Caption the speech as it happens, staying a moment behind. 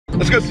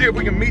Let's go see if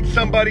we can meet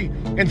somebody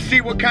and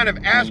see what kind of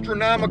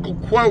astronomical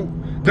quote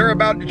they're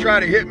about to try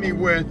to hit me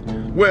with,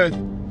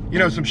 you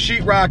know, some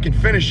sheetrock and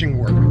finishing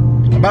work.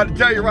 I'm about to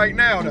tell you right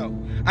now, though,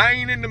 I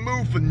ain't in the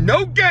mood for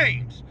no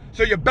games,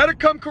 so you better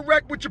come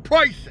correct with your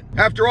pricing.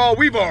 After all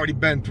we've already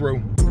been through.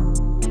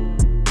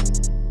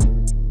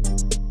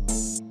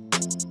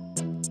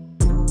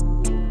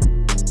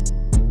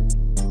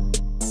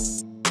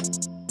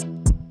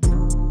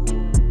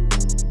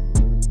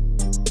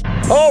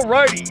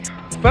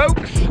 Alrighty,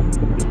 folks,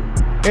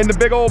 in the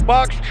big old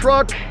box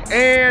truck,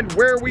 and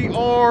where we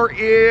are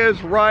is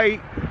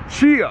right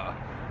here.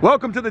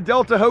 Welcome to the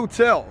Delta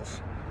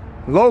Hotels,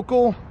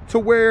 local to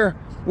where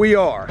we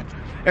are.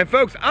 And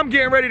folks, I'm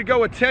getting ready to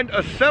go attend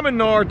a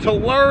seminar to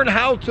learn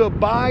how to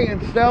buy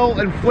and sell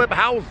and flip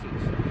houses.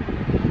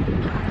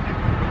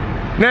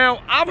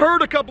 Now, I've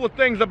heard a couple of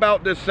things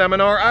about this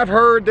seminar. I've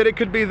heard that it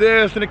could be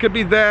this and it could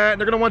be that, and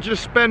they're gonna want you to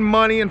spend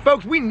money. And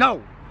folks, we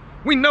know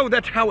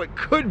that's how it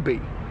could be.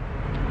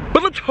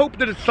 But let's hope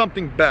that it's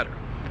something better.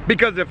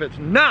 Because if it's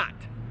not,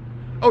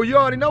 oh, you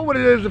already know what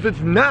it is. If it's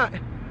not,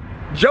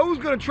 Joe's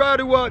gonna try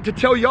to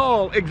tell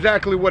y'all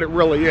exactly what it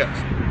really is.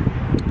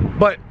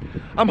 But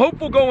I'm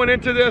hopeful going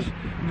into this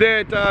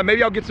that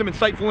maybe I'll get some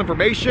insightful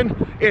information.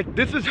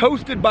 This is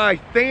hosted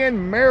by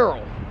Than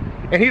Merrill,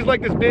 and he's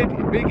like this big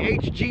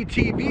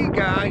HGTV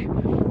guy.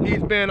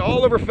 He's been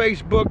all over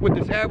Facebook with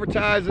this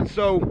advertising,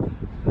 so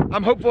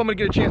I'm hopeful I'm gonna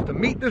get a chance to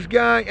meet this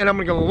guy, and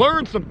I'm gonna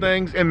learn some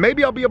things, and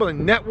maybe I'll be able to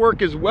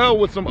network as well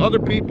with some other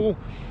people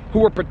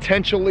who are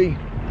potentially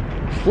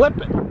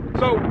flipping.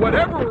 So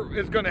whatever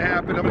is gonna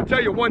happen, I'm gonna tell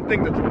you one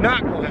thing that's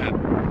not gonna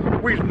happen.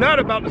 We're not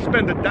about to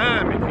spend a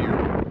dime in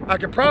here. I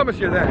can promise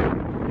you that.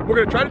 We're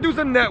gonna try to do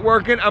some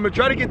networking. I'm gonna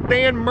try to get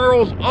Than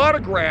Merrill's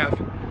autograph.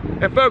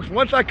 And folks,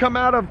 once I come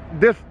out of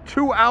this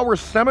 2-hour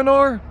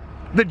seminar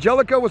that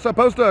Jellicoe was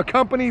supposed to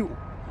accompany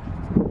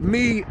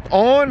me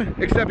on,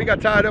 except he got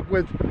tied up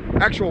with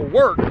actual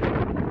work,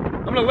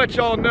 I'm gonna let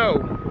y'all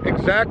know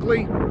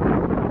exactly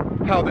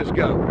how this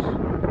goes.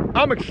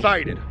 I'm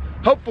excited.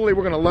 Hopefully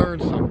we're gonna learn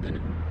something.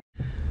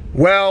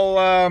 Well,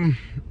 that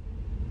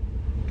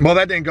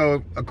didn't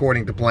go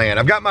according to plan.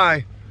 I've got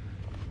my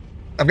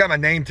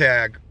name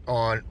tag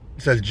on. It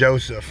says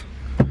Joseph.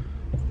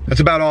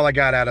 That's about all I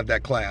got out of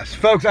that class.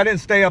 Folks, I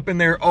didn't stay up in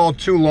there all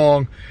too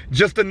long,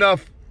 just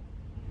enough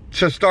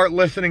to start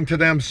listening to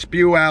them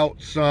spew out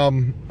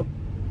some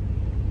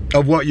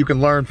of what you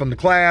can learn from the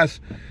class,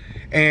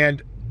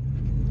 and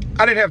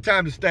I didn't have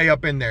time to stay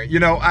up in there. You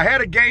know, I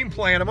had a game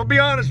plan. I'm gonna be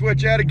honest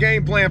with you, I had a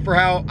game plan for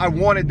how I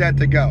wanted that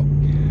to go.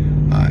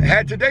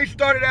 Had today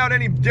started out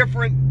any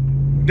different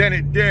than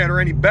it did, or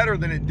any better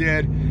than it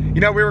did,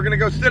 you know, we were gonna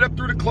go sit up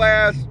through the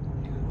class,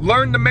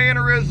 learn the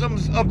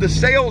mannerisms of the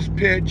sales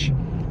pitch,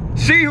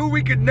 see who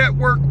we could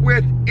network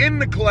with in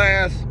the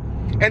class,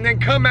 and then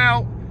come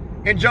out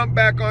and jump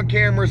back on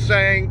camera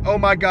saying, oh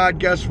my God,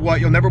 guess what?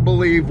 You'll never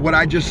believe what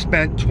I just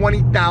spent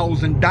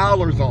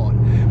 $20,000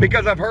 on.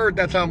 Because I've heard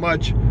that's how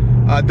much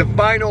the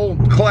final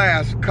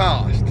class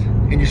cost.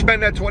 And you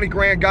spend that 20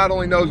 grand, God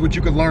only knows what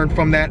you could learn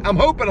from that. I'm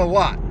hoping a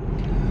lot.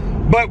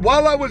 But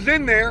while I was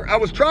in there, I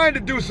was trying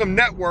to do some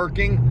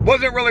networking.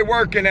 Wasn't really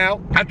working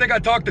out. I think I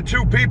talked to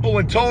 2 people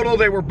in total.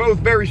 They were both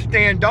very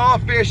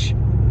standoffish.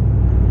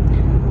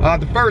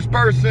 The first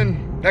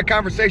person, that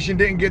conversation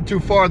didn't get too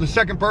far. The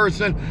second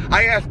person,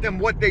 I asked them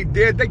what they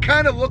did. They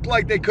kind of looked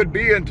like they could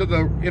be into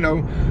the, you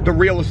know, the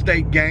real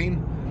estate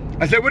game.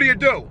 I said, what do you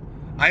do?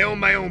 I own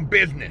my own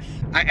business.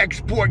 I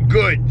export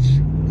goods.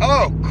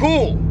 Oh,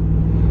 cool.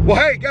 Well,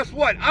 hey, guess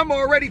what? I'm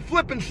already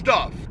flipping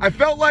stuff. I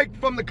felt like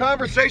from the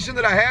conversation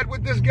that I had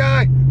with this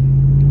guy,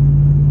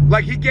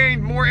 like he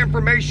gained more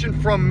information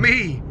from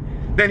me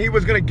than he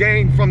was gonna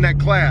gain from that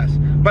class.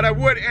 But I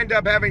would end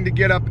up having to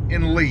get up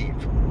and leave.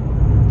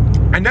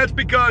 And that's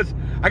because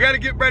I gotta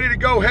get ready to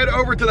go head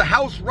over to the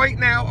house right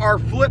now, our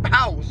flip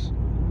house,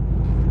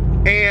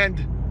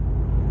 and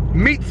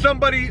meet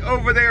somebody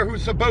over there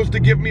who's supposed to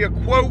give me a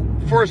quote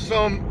for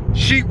some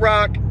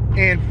sheetrock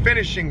and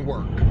finishing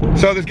work.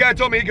 So this guy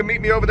told me he can meet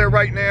me over there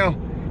right now.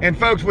 And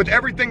folks, with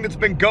everything that's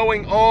been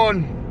going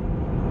on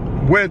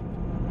with,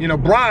 you know,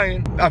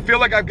 Brian, I feel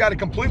like I've got to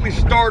completely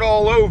start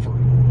all over.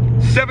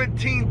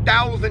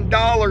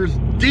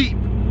 $17,000 deep,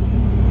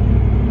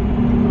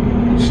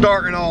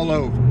 starting all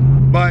over.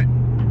 But,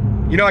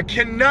 you know, I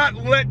cannot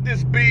let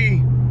this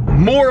be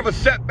more of a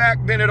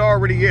setback than it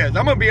already is.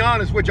 I'm gonna be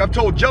honest with you. I've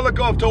told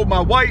Jellicoe, I've told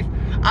my wife,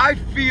 I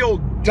feel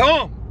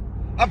dumb.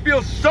 I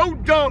feel so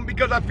dumb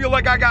because I feel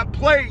like I got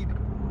played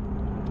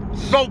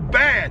so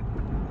bad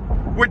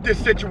with this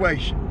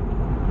situation.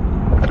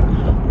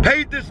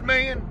 Paid this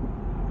man,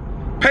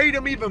 paid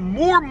him even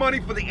more money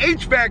for the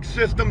HVAC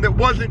system that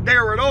wasn't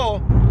there at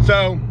all.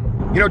 So,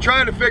 you know,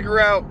 trying to figure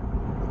out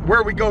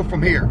where we go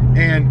from here.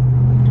 And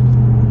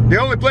the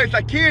only place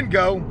I can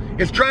go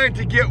is trying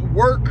to get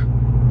work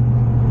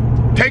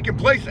taking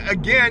place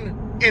again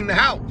in the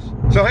house.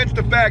 So hence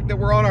the fact that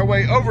we're on our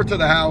way over to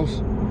the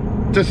house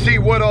to see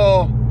what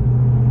all,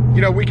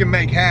 you know, we can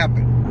make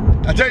happen.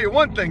 I tell you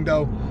one thing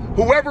though,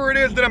 whoever it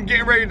is that I'm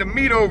getting ready to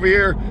meet over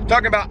here,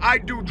 talking about I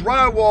do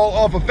drywall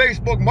off of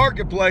Facebook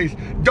Marketplace,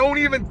 don't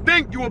even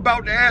think you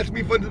about to ask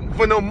me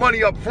for no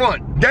money up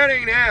front. That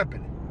ain't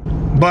happening.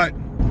 But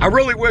I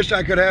really wish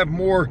I could have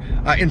more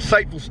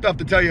insightful stuff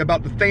to tell you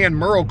about the Than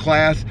Merle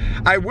class.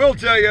 I will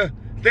tell you,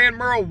 Than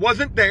Merle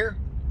wasn't there.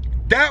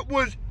 That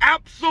was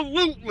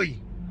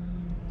absolutely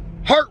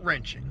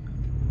heart-wrenching.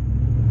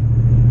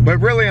 But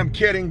really, I'm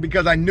kidding,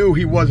 because I knew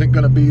he wasn't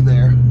gonna be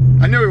there.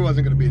 I knew he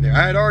wasn't gonna be there.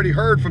 I had already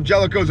heard from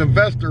Jellicoe's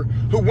investor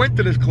who went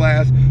to this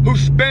class, who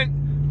spent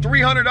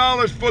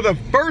 $300 for the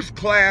first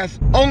class,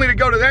 only to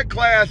go to that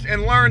class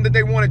and learn that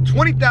they wanted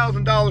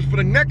 $20,000 for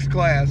the next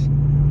class.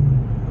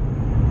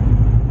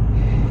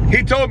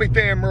 He told me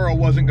Than Merle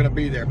wasn't gonna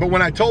be there. But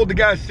when I told the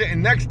guy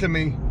sitting next to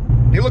me,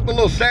 he looked a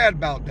little sad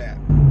about that.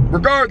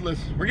 Regardless,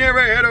 we're getting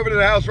ready to head over to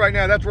the house right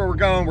now. That's where we're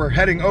going. We're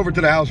heading over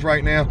to the house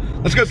right now.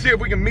 Let's go see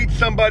if we can meet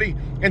somebody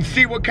and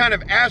see what kind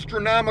of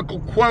astronomical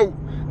quote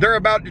they're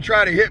about to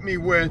try to hit me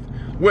with,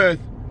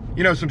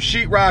 you know, some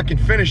sheetrock and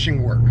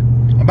finishing work.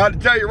 I'm about to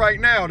tell you right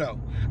now, though,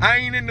 I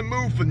ain't in the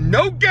mood for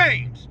no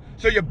games.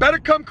 So you better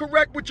come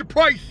correct with your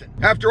pricing.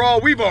 After all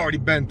we've already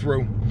been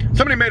through.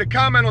 Somebody made a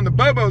comment on the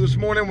Bobo this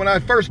morning when I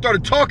first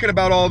started talking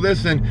about all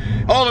this, and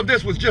all of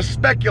this was just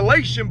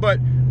speculation, but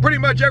pretty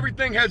much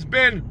everything has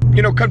been,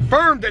 you know,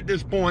 confirmed at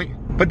this point.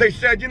 But they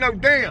said, you know,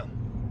 damn,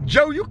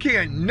 Joe, you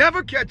can't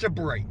never catch a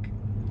break.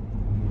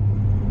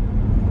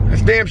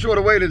 That's damn short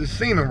a way to the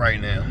semen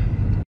right now.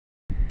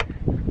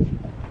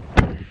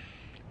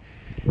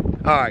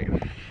 All right.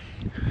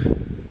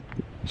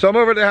 So I'm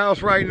over at the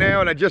house right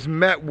now, and I just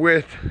met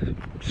with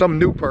some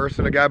new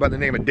person, a guy by the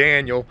name of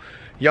Daniel,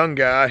 young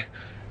guy.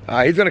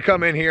 He's gonna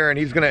come in here and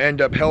he's gonna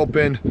end up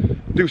helping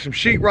do some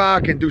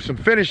sheetrock and do some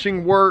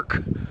finishing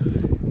work.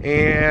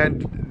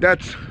 And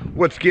that's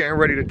what's getting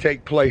ready to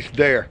take place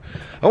there.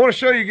 I want to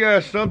show you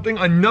guys something,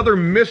 another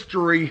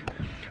mystery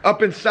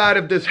up inside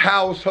of this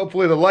house.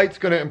 Hopefully the light's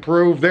going to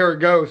improve. There it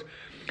goes.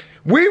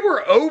 We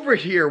were over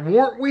here,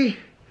 weren't we,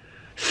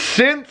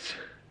 since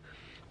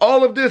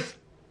all of this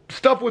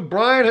stuff with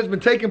Brian has been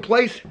taking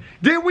place?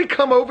 Didn't we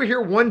come over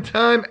here one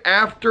time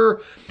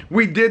after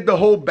we did the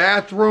whole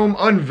bathroom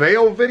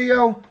unveil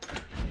video?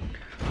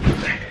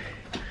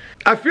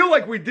 I feel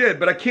like we did,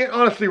 but I can't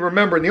honestly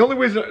remember. And the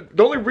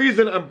only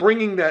reason I'm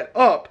bringing that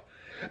up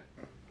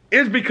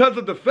is because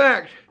of the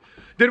fact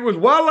that it was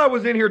while I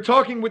was in here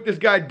talking with this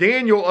guy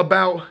Daniel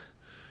about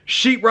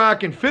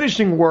sheetrock and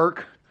finishing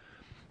work.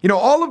 You know,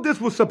 all of this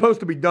was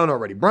supposed to be done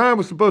already. Brian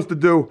was supposed to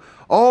do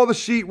all the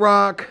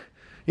sheetrock.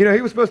 You know,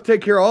 he was supposed to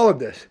take care of all of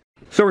this.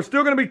 So we're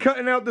still going to be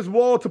cutting out this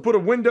wall to put a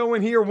window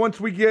in here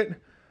once we get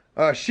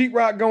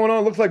sheetrock going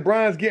on. Looks like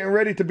Brian's getting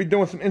ready to be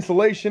doing some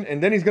insulation,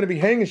 and then he's going to be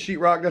hanging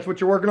sheetrock. That's what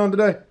you're working on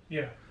today?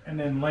 Yeah, and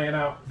then laying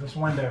out this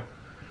window.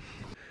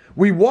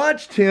 We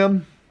watched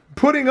him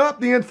putting up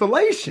the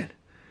insulation,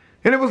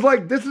 and it was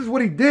like, this is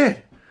what he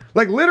did.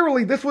 Like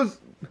literally, this is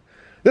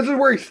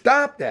where he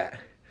stopped at.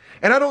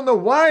 And I don't know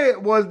why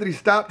it was that he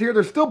stopped here.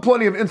 There's still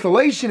plenty of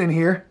insulation in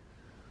here.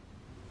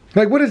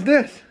 Like, what is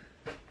this?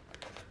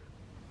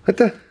 What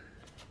the?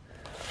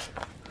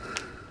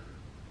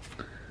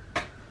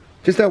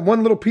 Just that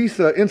one little piece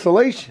of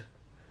insulation.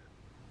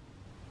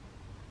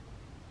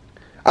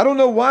 I don't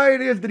know why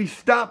it is that he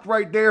stopped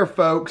right there,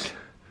 folks.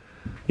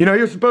 You know,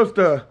 you're supposed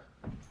to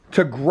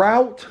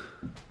grout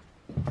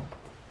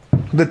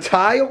the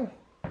tile.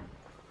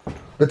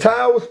 The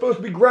tile was supposed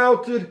to be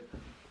grouted.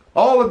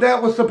 All of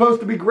that was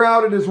supposed to be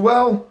grouted as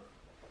well.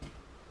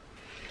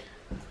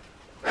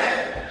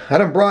 I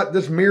done brought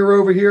this mirror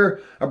over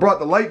here. I brought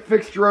the light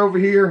fixture over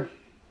here.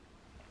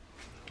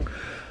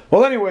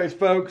 Well, anyways,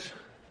 folks,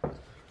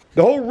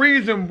 the whole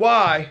reason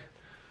why,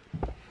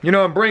 you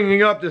know, I'm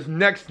bringing up this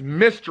next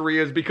mystery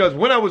is because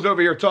when I was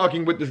over here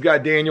talking with this guy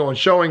Daniel and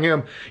showing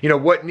him, you know,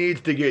 what needs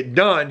to get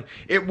done,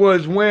 it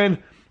was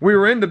when we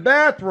were in the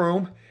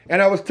bathroom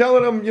and I was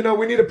telling him, you know,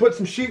 we need to put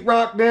some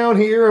sheetrock down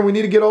here and we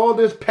need to get all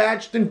this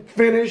patched and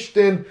finished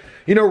and,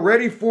 you know,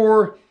 ready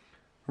for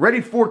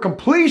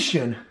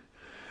completion.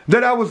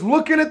 That I was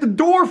looking at the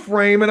door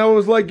frame and I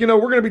was like, you know,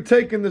 we're going to be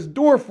taking this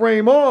door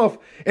frame off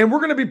and we're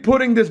going to be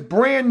putting this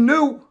brand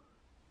new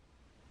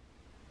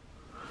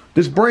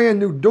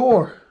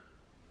door.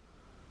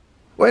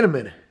 Wait a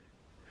minute.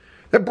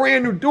 That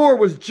brand new door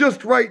was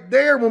just right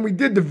there when we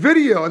did the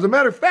video. As a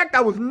matter of fact,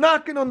 I was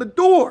knocking on the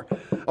door.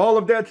 All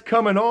of that's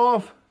coming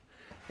off.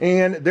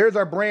 And there's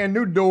our brand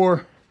new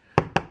door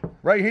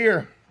right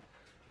here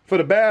for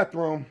the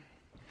bathroom.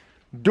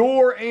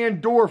 Door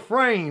and door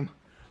frame.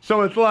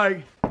 So it's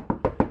like,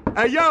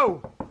 hey,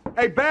 yo,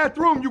 hey,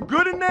 bathroom, you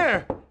good in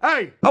there?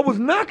 Hey, I was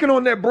knocking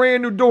on that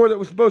brand new door that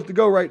was supposed to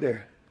go right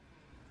there.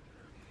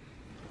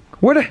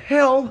 Where the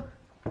hell?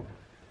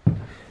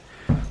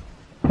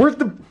 Where's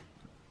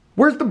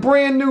the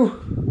brand new?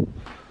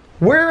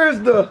 Where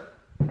is the?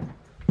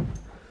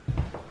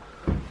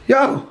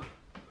 Yo,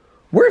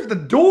 where's the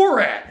door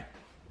at?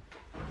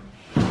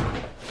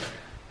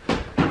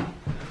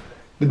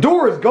 The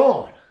door is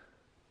gone.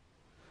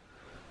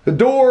 The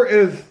door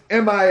is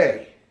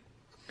MIA.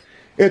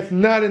 It's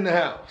not in the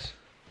house.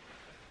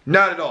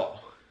 Not at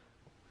all.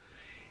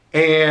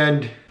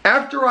 And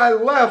after I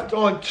left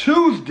on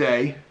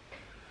Tuesday,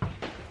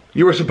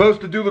 you were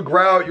supposed to do the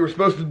grout, you were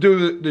supposed to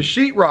do the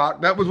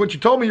sheetrock. That was what you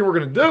told me you were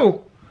going to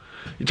do.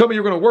 You told me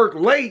you were going to work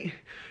late.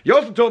 You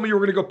also told me you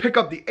were going to go pick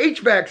up the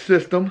HVAC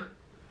system,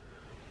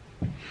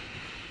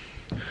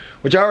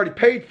 which I already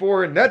paid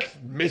for, and that's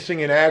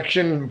missing in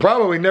action,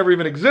 probably never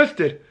even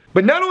existed.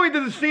 But not only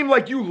does it seem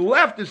like you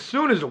left as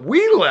soon as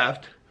we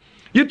left,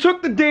 you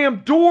took the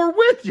damn door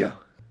with you.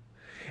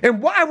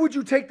 And why would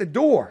you take the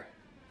door?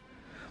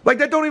 Like,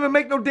 that don't even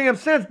make no damn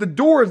sense. The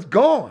door is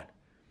gone.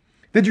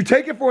 Did you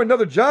take it for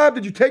another job?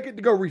 Did you take it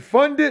to go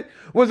refund it?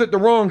 Was it the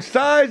wrong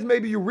size?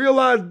 Maybe you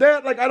realized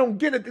that. Like, I don't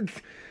get it.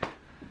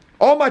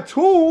 All my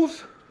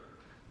tools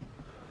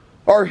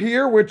are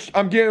here, which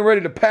I'm getting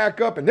ready to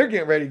pack up, and they're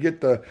getting ready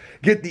to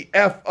get the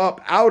F up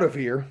out of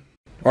here.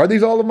 Are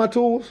these all of my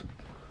tools?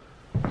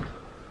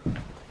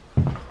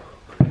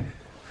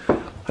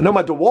 I know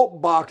my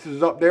DeWalt box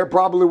is up there,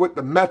 probably with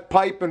the meth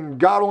pipe and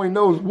God only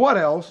knows what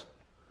else.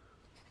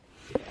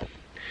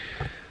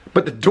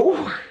 But the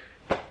door,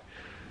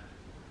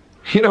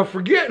 you know,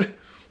 forget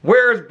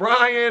where's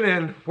Brian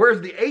and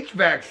where's the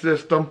HVAC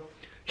system.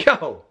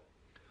 Yo,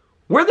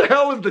 where the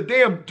hell is the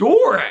damn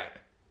door at?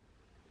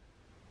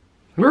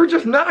 We were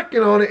just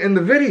knocking on it in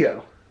the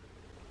video.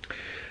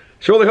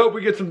 Surely hope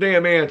we get some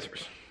damn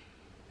answers.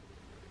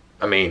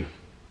 I mean,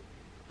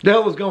 what the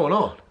hell is going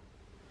on?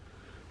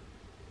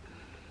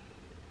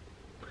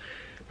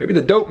 Maybe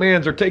the dope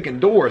mans are taking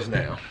doors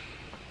now.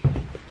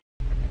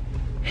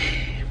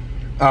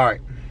 All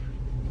right.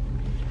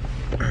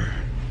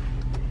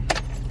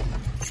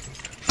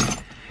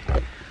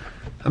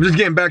 I'm just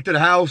getting back to the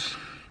house.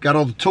 Got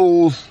all the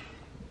tools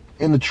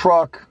in the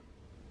truck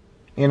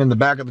and in the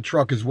back of the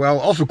truck as well.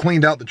 Also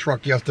cleaned out the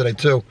truck yesterday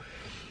too.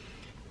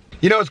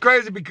 You know, it's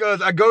crazy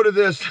because I go to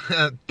this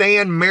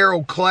Than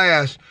Merrill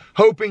class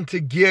hoping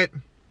to get,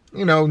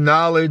 you know,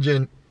 knowledge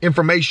and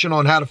information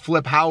on how to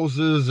flip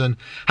houses and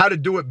how to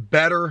do it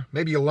better.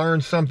 Maybe you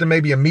learn something,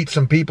 maybe you meet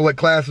some people at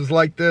classes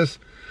like this.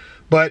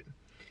 But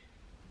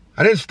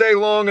I didn't stay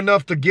long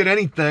enough to get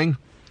anything.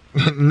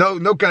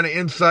 no kind of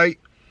insight.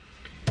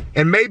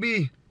 And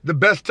maybe the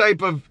best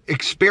type of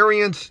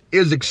experience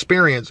is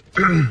experience.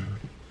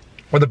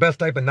 Or the best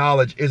type of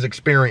knowledge is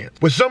experience.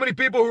 With so many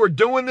people who are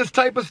doing this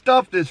type of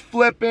stuff, this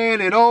flipping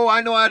and, oh,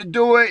 I know how to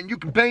do it and you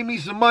can pay me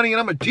some money and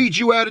I'm gonna teach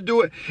you how to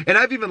do it. And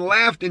I've even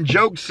laughed and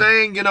joked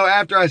saying, you know,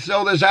 after I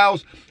sell this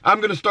house,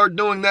 I'm gonna start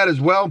doing that as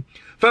well.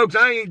 Folks,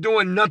 I ain't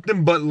doing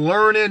nothing but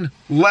learning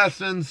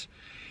lessons.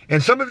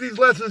 And some of these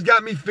lessons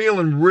got me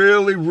feeling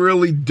really,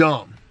 really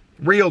dumb.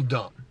 Real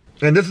dumb.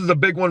 And this is a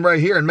big one right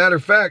here. And matter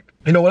of fact,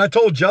 you know, when I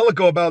told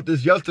Jellico about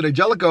this yesterday,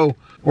 Jellico,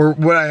 or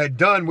what I had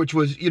done, which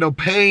was, you know,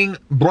 paying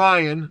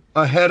Brian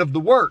ahead of the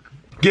work,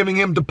 giving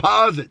him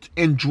deposits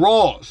and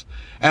draws,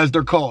 as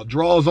they're called,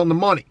 draws on the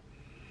money.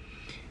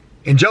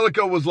 And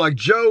Jellico was like,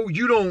 Joe,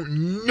 you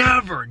don't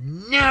never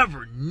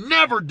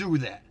do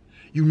that.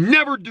 You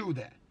never do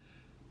that.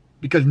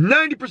 Because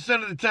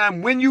 90% of the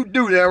time when you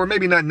do that, or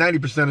maybe not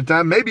 90% of the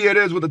time, maybe it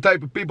is with the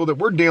type of people that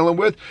we're dealing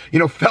with, you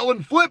know,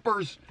 felon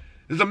flippers,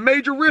 is a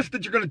major risk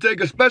that you're going to take,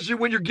 especially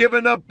when you're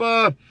giving up,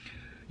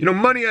 you know,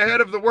 money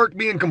ahead of the work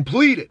being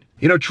completed.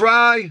 You know,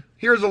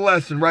 here's a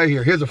lesson right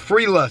here. Here's a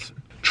free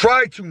lesson.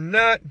 Try to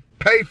not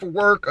pay for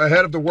work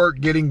ahead of the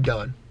work getting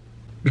done.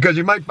 Because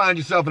you might find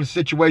yourself in a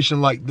situation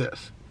like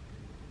this.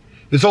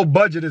 This whole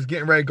budget is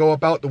getting ready to go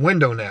up out the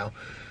window now.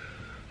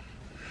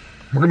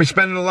 We're going to be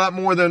spending a lot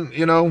more than,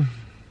 you know,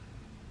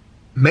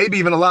 maybe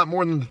even a lot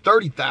more than the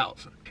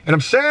 $30,000. And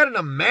I'm sad and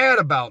I'm mad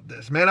about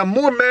this, man. I'm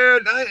more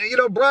mad, you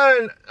know,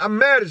 Brian, I'm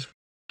mad as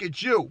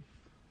at you.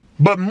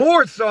 But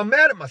more so, I'm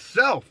mad at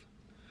myself.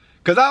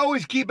 Because I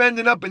always keep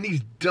ending up in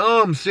these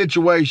dumb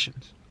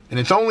situations. And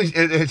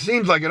it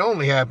seems like it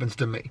only happens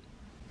to me.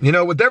 You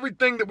know, with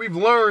everything that we've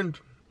learned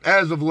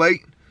as of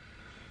late,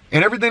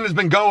 and everything that's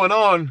been going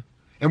on,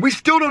 and we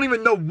still don't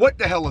even know what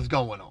the hell is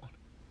going on.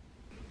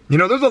 You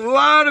know, there's a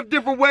lot of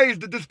different ways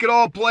that this could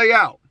all play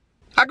out.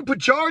 I could put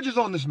charges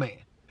on this man.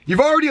 You've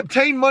already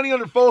obtained money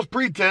under false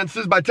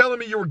pretenses by telling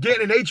me you were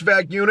getting an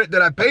HVAC unit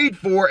that I paid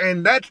for,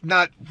 and that's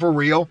not for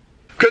real.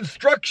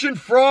 Construction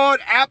fraud,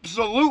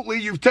 absolutely.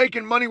 You've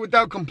taken money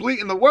without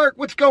completing the work.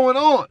 What's going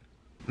on?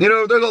 You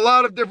know, there's a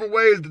lot of different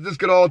ways that this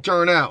could all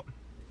turn out.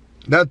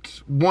 That's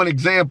one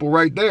example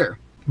right there.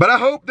 But I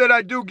hope that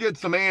I do get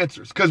some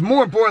answers, because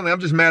more importantly,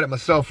 I'm just mad at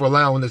myself for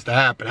allowing this to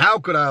happen. How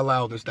could I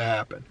allow this to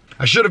happen?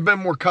 I should have been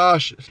more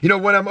cautious. You know,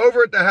 when I'm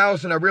over at the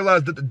house and I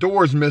realize that the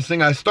door's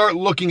missing, I start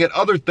looking at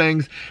other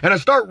things and I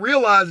start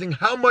realizing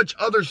how much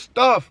other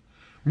stuff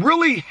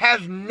really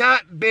has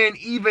not been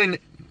even,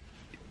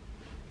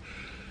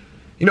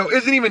 you know,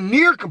 isn't even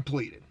near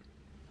completed.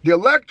 The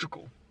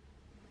electrical,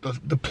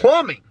 the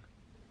plumbing.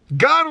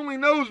 God only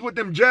knows what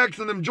them jacks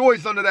and them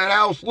joists under that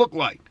house look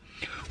like.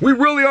 We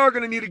really are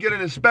going to need to get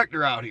an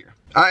inspector out here.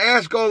 I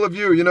ask all of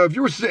you, you know, if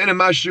you were sitting in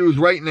my shoes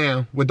right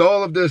now with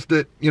all of this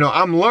that, you know,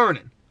 I'm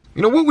learning,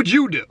 you know, what would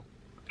you do?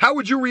 How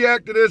would you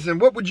react to this,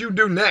 and what would you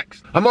do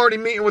next? I'm already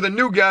meeting with a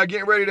new guy,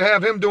 getting ready to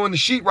have him doing the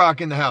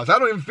sheetrock in the house. I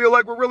don't even feel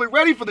like we're really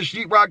ready for the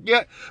sheetrock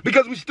yet,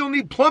 because we still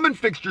need plumbing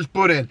fixtures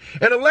put in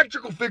and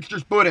electrical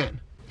fixtures put in.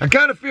 I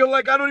kind of feel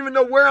like I don't even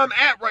know where I'm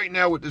at right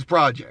now with this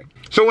project.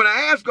 So when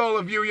I ask all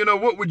of you, you know,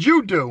 what would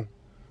you do?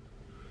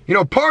 You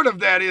know, part of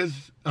that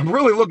is I'm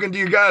really looking to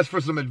you guys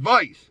for some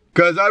advice,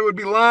 because I would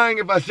be lying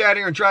if I sat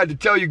here and tried to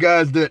tell you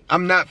guys that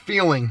I'm not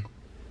feeling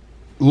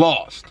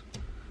lost,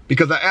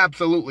 because I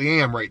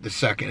absolutely am right this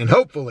second. And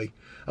hopefully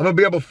I'm gonna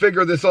be able to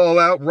figure this all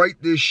out, right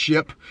this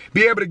ship,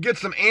 be able to get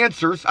some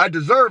answers. I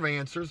deserve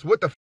answers. What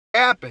the f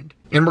happened?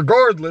 And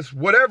regardless,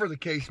 whatever the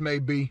case may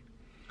be,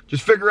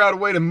 just figure out a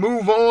way to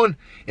move on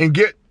and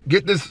get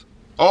this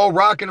all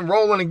rocking and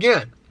rolling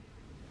again.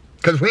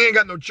 Because we ain't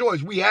got no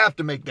choice. We have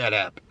to make that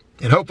happen.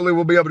 And hopefully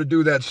we'll be able to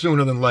do that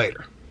sooner than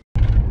later.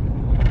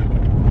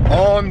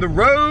 On the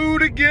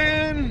road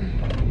again.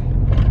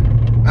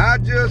 I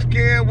just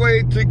can't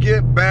wait to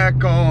get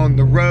back on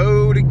the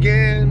road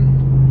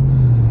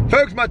again.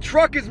 Folks, my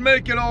truck is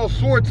making all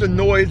sorts of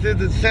noises.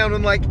 It's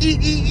sounding like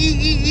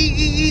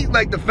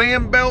like the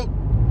fan belt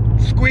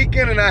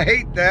squeaking, and I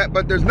hate that,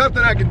 but there's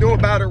nothing I can do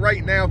about it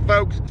right now,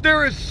 folks.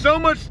 There is so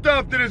much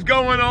stuff that is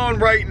going on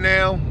right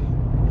now,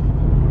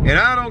 and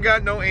I don't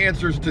got no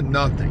answers to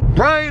nothing.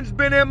 Brian's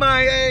been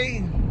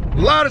MIA, a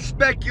lot of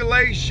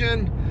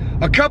speculation,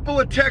 a couple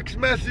of text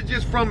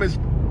messages from his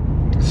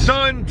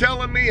son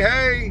telling me,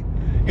 hey,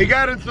 he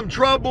got in some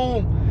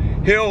trouble,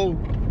 he'll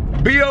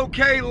be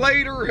okay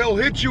later, he'll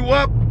hit you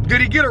up. Did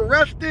he get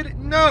arrested?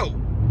 No.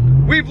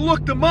 We've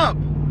looked him up.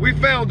 We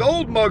found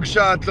old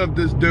mugshots of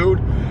this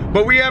dude,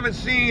 but we haven't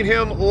seen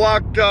him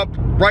locked up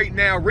right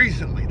now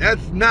recently.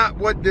 That's not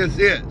what this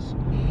is.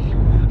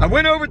 I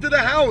went over to the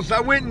house.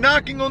 I went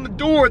knocking on the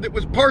door that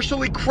was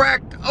partially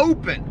cracked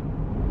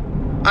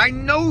open. I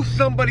know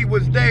somebody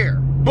was there,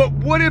 but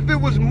what if it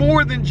was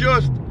more than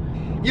just,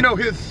 you know,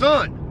 his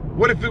son?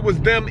 What if it was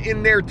them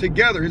in there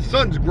together? His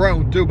son's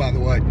grown too, by the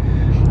way.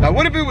 Now,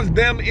 what if it was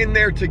them in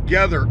there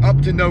together, up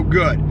to no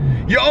good?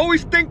 You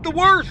always think the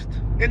worst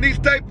in these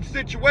type of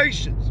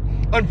situations.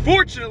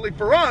 Unfortunately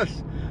for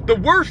us, the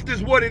worst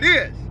is what it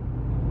is.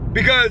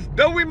 Because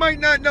though we might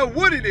not know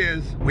what it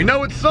is, we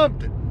know it's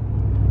something.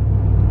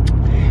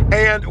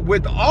 And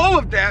with all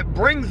of that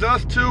brings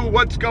us to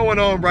what's going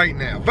on right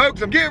now.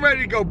 Folks, I'm getting ready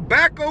to go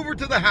back over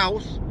to the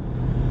house.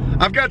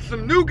 I've got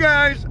some new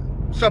guys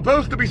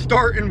supposed to be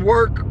starting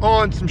work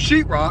on some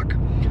sheetrock.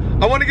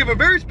 I want to give a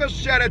very special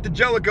shout out to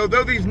Jellico.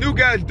 Though these new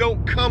guys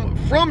don't come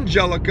from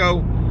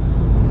Jellico,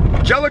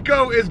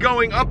 Jellico is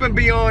going up and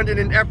beyond in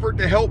an effort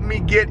to help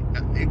me get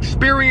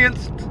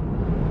experienced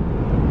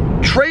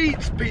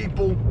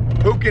tradespeople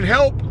who can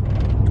help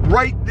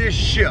right this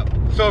ship.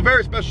 So a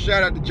very special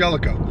shout out to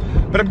Jellico.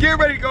 But I'm getting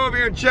ready to go over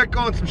here and check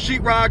on some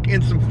sheetrock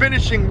and some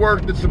finishing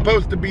work that's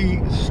supposed to be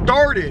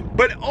started.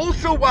 But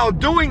also while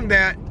doing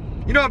that,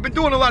 you know, I've been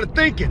doing a lot of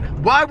thinking.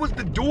 Why was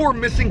the door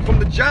missing from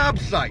the job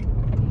site?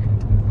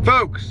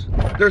 Folks,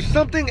 there's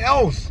something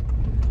else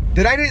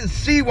that I didn't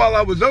see while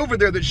I was over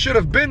there that should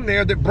have been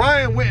there, that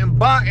Brian went and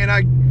bought, and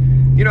I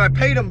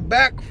paid him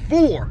back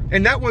for,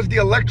 and that was the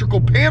electrical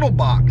panel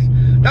box.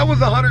 That was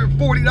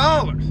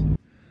 $140.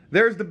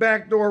 There's the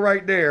back door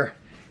right there.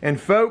 And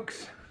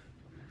folks,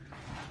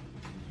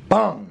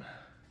 bung.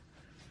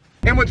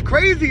 And what's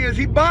crazy is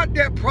he bought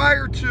that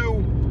prior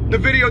to the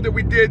video that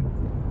we did,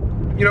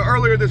 you know,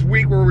 earlier this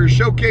week, where we were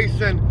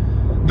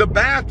showcasing the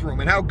bathroom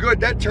and how good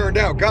that turned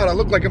out. God, I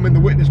look like I'm in the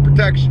witness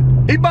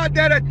protection. He bought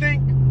that, I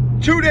think,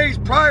 2 days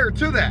prior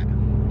to that.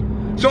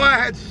 So I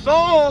had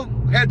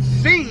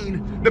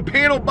seen the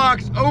panel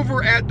box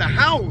over at the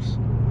house,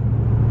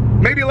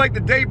 maybe like the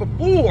day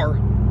before,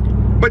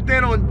 but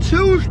then on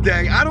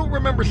Tuesday, I don't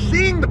remember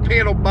seeing the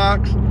panel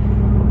box,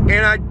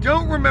 and I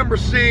don't remember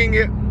seeing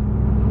it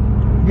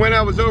when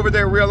I was over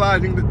there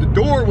realizing that the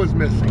door was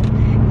missing.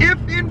 If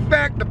in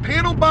fact the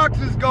panel box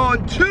is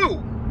gone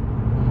too,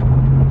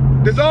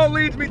 this all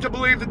leads me to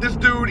believe that this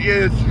dude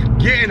is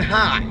getting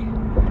high,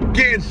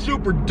 getting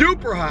super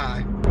duper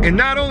high. And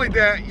not only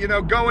that, you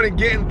know, going and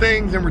getting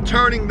things and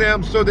returning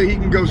them so that he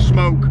can go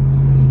smoke,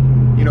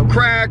 you know,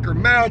 crack or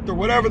meth or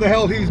whatever the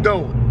hell he's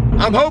doing.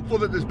 I'm hopeful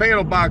that this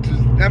panel box is,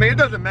 I mean, it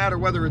doesn't matter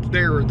whether it's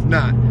there or it's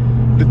not.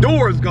 The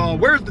door is gone.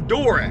 Where's the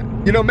door at?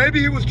 You know, maybe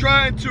he was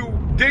trying to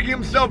dig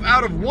himself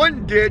out of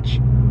one ditch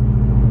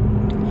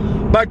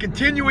by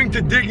continuing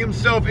to dig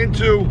himself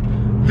into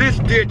this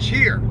ditch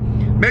here.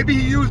 Maybe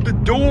he used the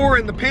door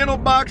and the panel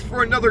box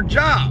for another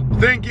job,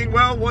 thinking,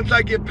 well, once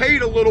I get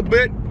paid a little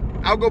bit,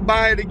 I'll go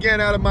buy it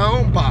again out of my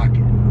own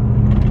pocket.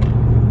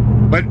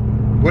 But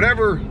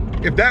whatever,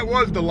 if that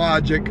was the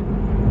logic,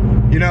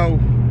 you know,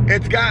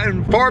 it's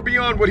gotten far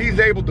beyond what he's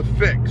able to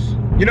fix.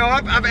 You know,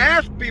 I've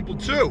asked people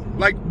too,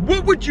 like,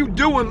 what would you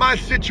do in my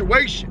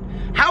situation?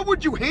 How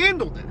would you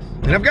handle this?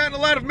 And I've gotten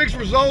a lot of mixed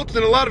results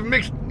and a lot of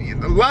mixed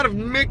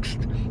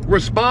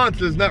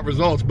responses, not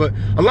results, but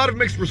a lot of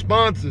mixed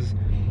responses.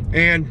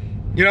 And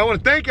You know, I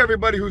want to thank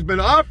everybody who's been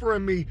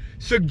offering me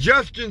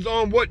suggestions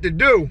on what to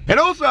do. And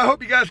also, I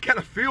hope you guys kind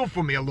of feel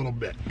for me a little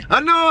bit. I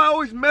know I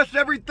always mess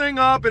everything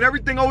up and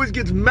everything always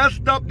gets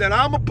messed up that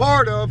I'm a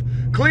part of.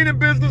 Cleaning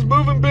business,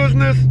 moving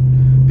business,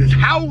 this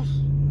house.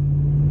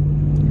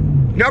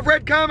 Now, I've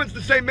read comments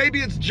that say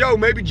maybe it's Joe,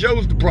 maybe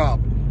Joe's the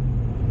problem.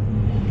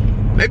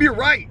 Maybe you're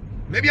right.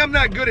 Maybe I'm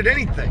not good at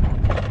anything.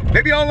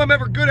 Maybe all I'm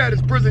ever good at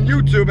is prison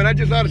YouTube, and I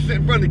just ought to sit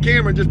in front of the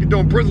camera and just be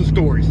doing prison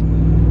stories.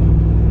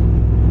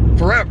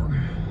 Forever.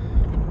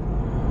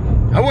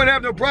 I wouldn't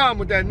have no problem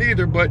with that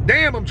neither, but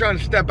damn, I'm trying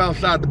to step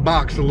outside the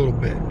box a little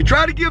bit. You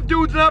try to give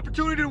dudes an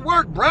opportunity to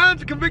work.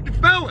 Brian's a convicted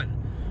felon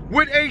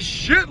with a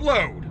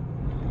shitload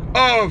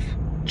of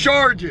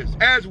charges,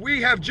 as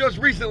we have just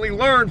recently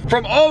learned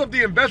from all of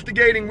the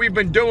investigating we've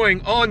been doing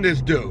on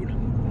this dude.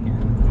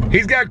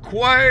 He's got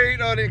quite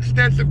an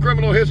extensive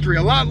criminal history,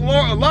 a lot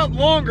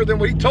longer than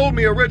what he told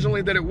me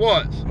originally that it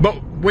was. But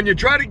when you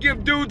try to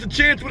give dudes a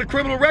chance with a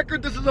criminal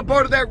record, this is a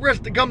part of that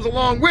risk that comes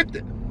along with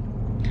it.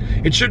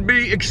 It should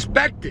be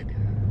expected,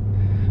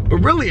 but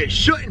really it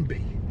shouldn't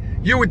be.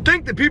 You would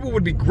think that people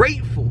would be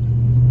grateful.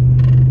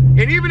 And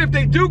even if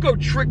they do go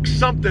trick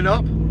something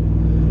up,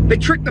 they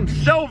trick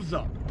themselves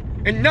up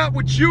and not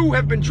what you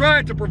have been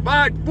trying to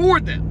provide for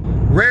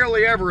them.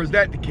 Rarely ever is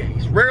that the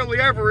case. Rarely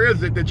ever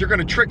is it that you're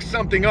gonna trick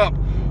something up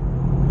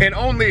and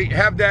only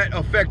have that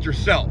affect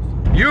yourself.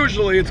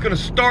 Usually it's gonna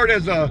start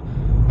as a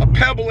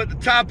pebble at the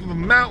top of a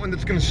mountain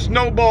that's gonna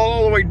snowball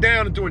all the way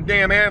down into a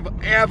damn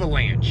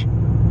avalanche,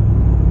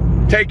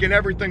 taking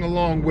everything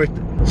along with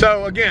it.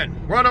 So again,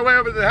 we're on our way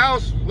over to the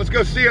house. Let's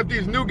go see if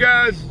these new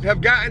guys have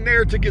gotten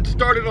there to get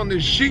started on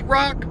this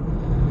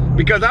sheetrock,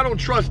 because I don't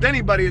trust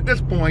anybody at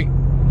this point.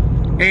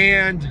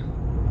 And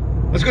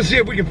let's go see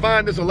if we can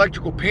find this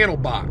electrical panel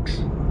box.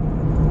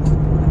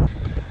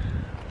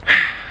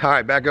 All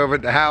right, back over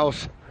at the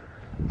house.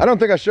 I don't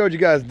think I showed you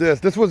guys this.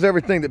 This was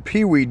everything that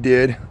Pee Wee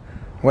did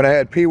when I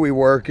had Pee Wee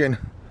working,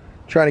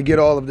 trying to get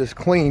all of this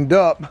cleaned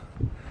up.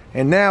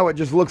 And now it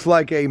just looks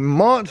like a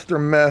monster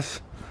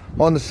mess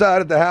on the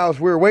side of the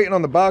house. We were waiting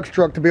on the box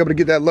truck to be able to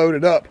get that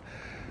loaded up.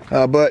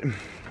 But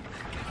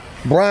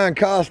Brian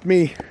cost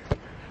me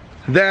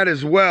that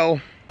as well.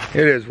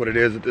 It is what it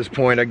is at this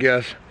point, I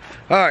guess.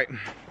 All right.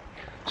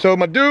 So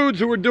my dudes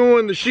who were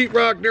doing the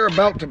sheetrock, they're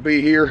about to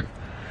be here.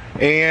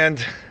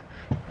 And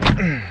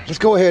let's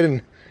go ahead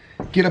and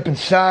get up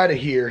inside of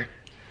here.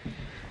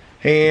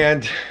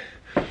 And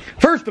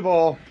first of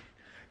all,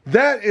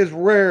 that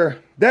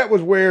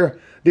was where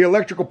the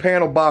electrical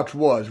panel box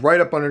was, right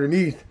up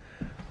underneath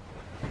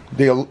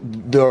the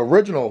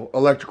original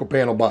electrical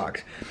panel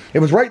box. It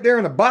was right there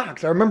in the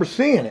box. I remember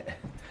seeing it.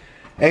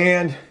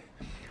 And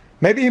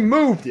maybe he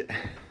moved it.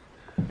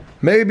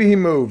 Maybe he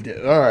moved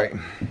it. All right.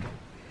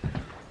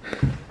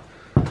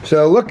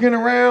 So looking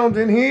around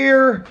in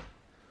here,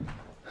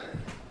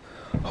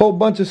 whole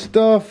bunch of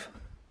stuff.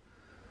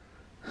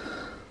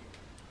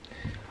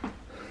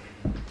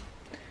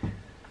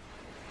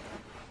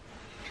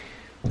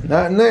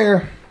 Not in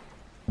there.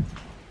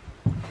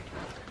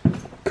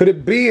 Could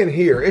it be in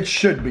here? It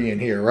should be in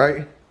here,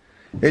 right?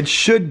 It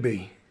should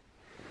be.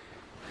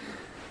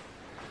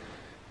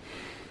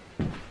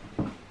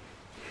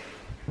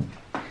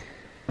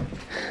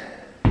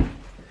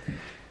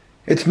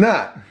 It's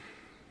not.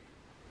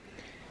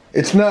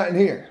 It's not in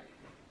here.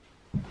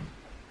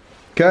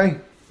 Okay?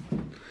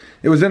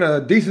 It was in a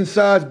decent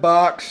sized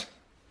box.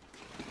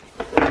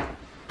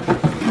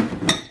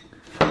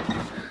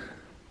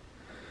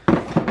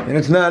 And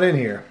it's not in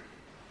here.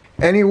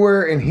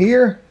 Anywhere in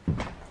here?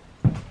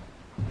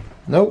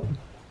 Nope.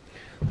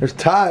 There's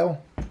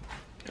tile.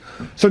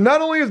 So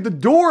not only is the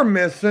door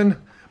missing,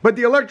 but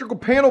the electrical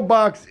panel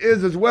box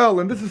is as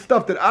well. And this is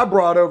stuff that I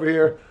brought over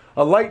here.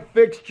 A light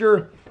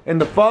fixture and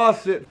the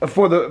faucet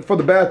for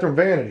the bathroom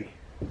vanity.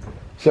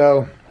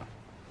 So,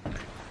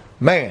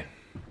 man,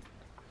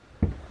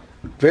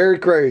 very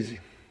crazy.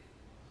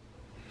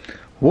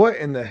 What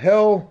in the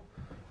hell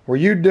were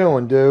you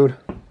doing, dude?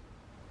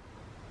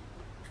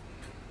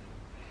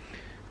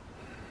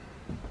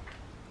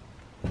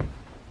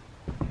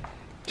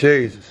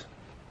 Jesus.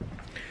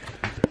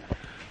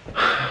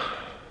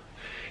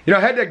 You know,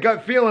 I had that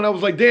gut feeling. I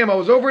was like, damn, I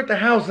was over at the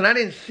house and I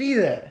didn't see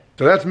that.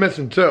 So that's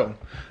missing too.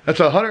 That's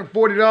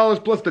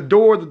 $140 plus the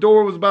door. The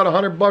door was about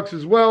 $100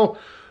 as well.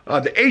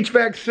 The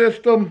HVAC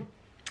system,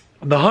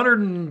 the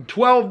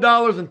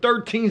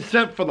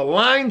 $112.13 for the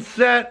line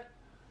set.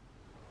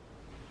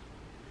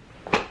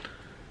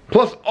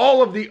 Plus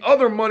all of the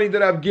other money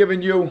that I've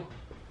given you,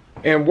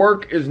 and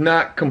work is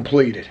not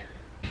completed.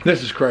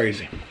 This is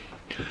crazy.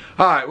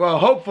 All right, well,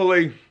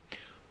 hopefully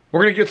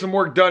we're gonna get some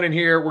work done in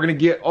here. We're gonna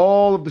get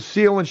all of the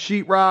ceiling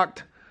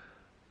sheetrocked.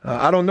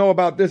 I don't know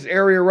about this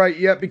area right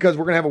yet because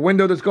we're gonna have a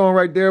window that's going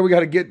right there. We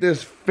gotta get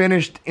this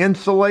finished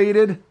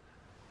insulated.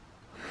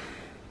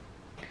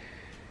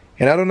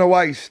 And I don't know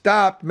why he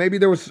stopped. Maybe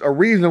there was a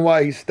reason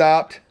why he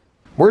stopped.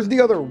 Where's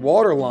the other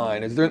water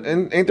line?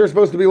 Ain't there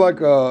supposed to be like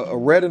a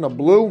red and a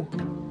blue?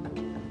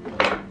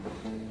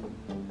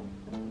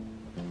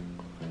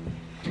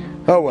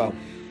 Oh well.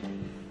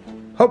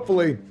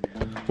 Hopefully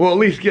we'll at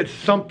least get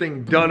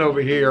something done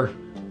over here,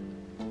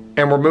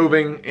 and we're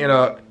moving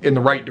in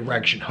the right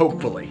direction,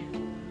 hopefully.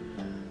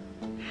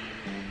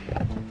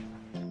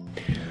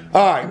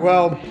 All right,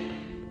 well,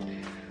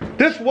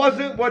 this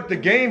wasn't what the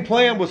game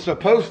plan was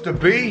supposed to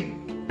be.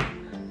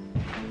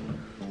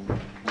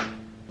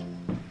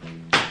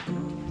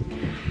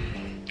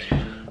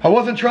 I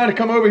wasn't trying to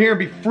come over here and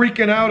be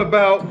freaking out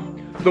about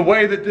the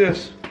way that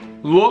this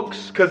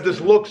looks, because this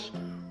looks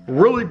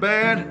really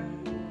bad.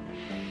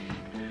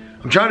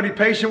 I'm trying to be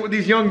patient with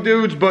these young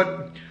dudes,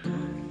 but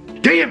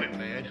damn it,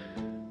 man.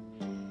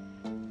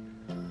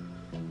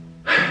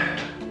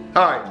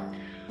 All right,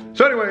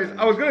 so anyways,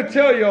 I was gonna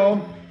tell y'all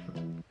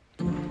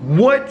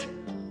what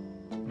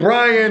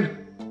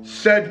Brian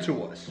said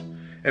to us.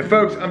 And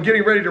folks, I'm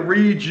getting ready to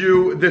read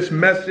you this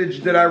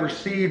message that I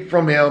received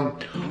from him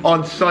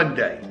on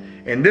Sunday.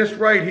 And this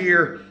right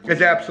here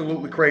is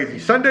absolutely crazy.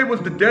 Sunday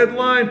was the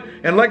deadline,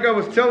 and like I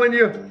was telling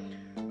you,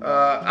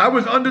 I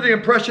was under the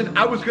impression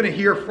I was gonna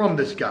hear from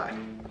this guy.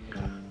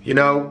 You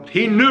know,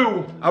 he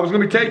knew I was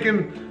gonna be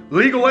taking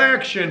legal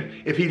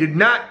action if he did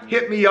not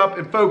hit me up.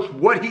 And folks,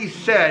 what he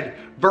said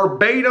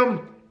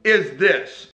verbatim is this.